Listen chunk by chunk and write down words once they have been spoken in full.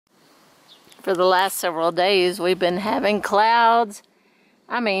For the last several days, we've been having clouds.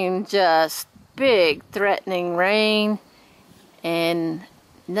 I mean, just big threatening rain and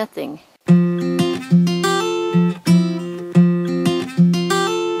nothing.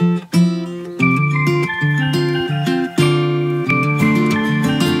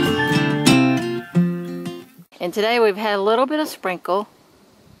 And today we've had a little bit of sprinkle,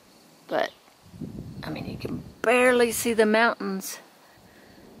 but I mean, you can barely see the mountains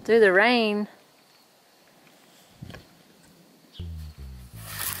through the rain.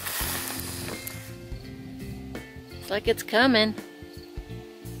 It's like it's coming.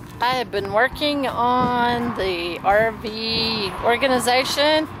 I have been working on the RV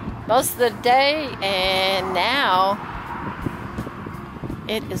organization most of the day, and now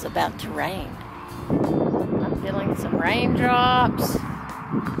it is about to rain. I'm feeling some raindrops.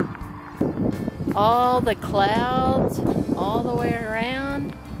 All the clouds all the way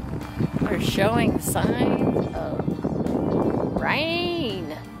around are showing signs of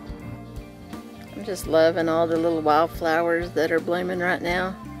rain. I'm just loving all the little wildflowers that are blooming right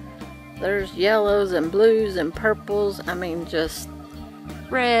now. There's yellows and blues and purples. I mean, just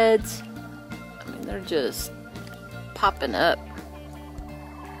reds. I mean, they're just popping up.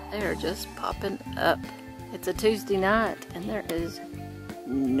 They are just popping up. It's a Tuesday night and there is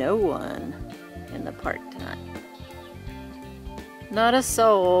no one in the park tonight. Not a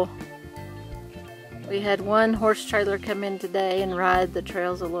soul. We had one horse trailer come in today and ride the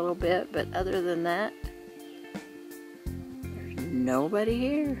trails a little bit, but other than that, there's nobody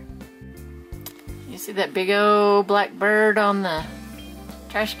here. You see that big old black bird on the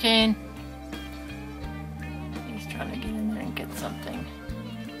trash can? He's trying to get in there and get something.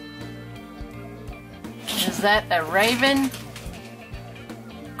 Is that a raven?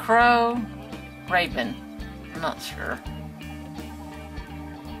 Crow? Raven. I'm not sure.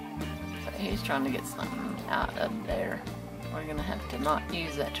 So he's trying to get something out of there. We're gonna have to not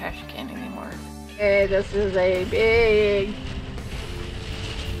use that trash can anymore. Okay, this is a big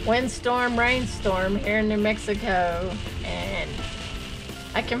windstorm, rainstorm here in New Mexico, and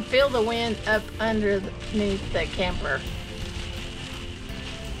I can feel the wind up underneath the camper.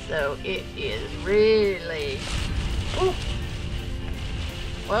 So it is really... Ooh.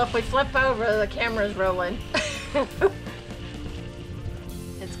 Well, if we flip over, the camera's rolling.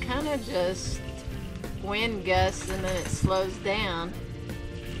 It's kind of just wind gusts and then it slows down.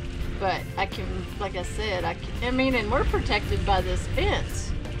 But I can, like I said, I mean, and we're protected by this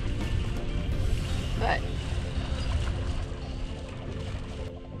fence. But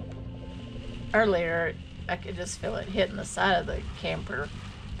earlier, I could just feel it hitting the side of the camper.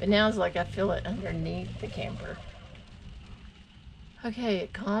 But now it's like I feel it underneath the camper. Okay,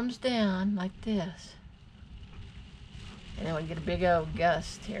 it calms down like this. And then we get a big old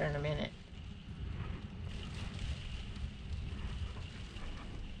gust here in a minute.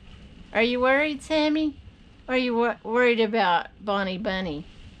 Are you worried, Sammy? Or are you worried about Bonnie Bunny?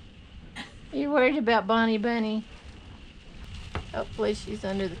 Are you worried about Bonnie Bunny? Hopefully she's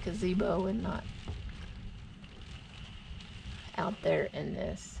under the gazebo and not out there in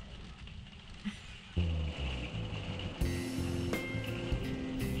this.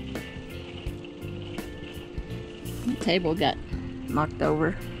 The table got knocked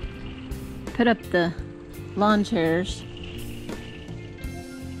over. Put up the lawn chairs.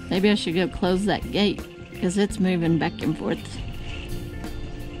 Maybe I should go close that gate because it's moving back and forth.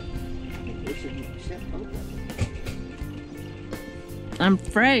 I'm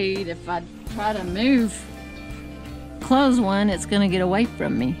afraid if I try to close one, it's gonna get away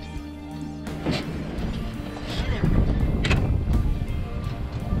from me.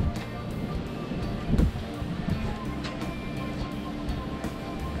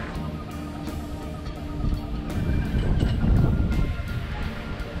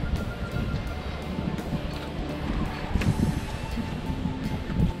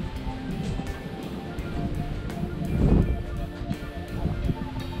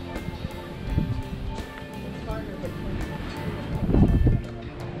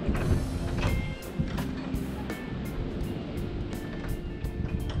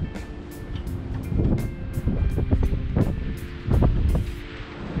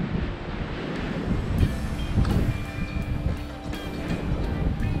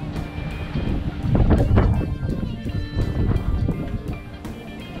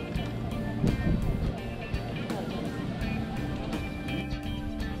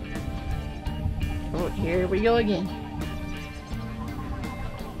 Oh, here we go again.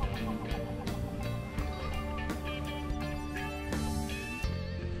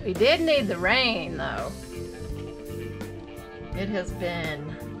 We did need the rain, though. It has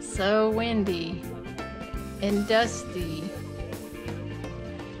been So windy and dusty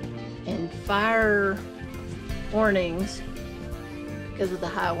and fire warnings because of the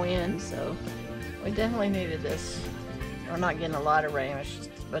high wind, so we definitely needed this. We're not getting a lot of rain, it's just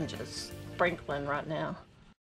a bunch of sprinkling right now.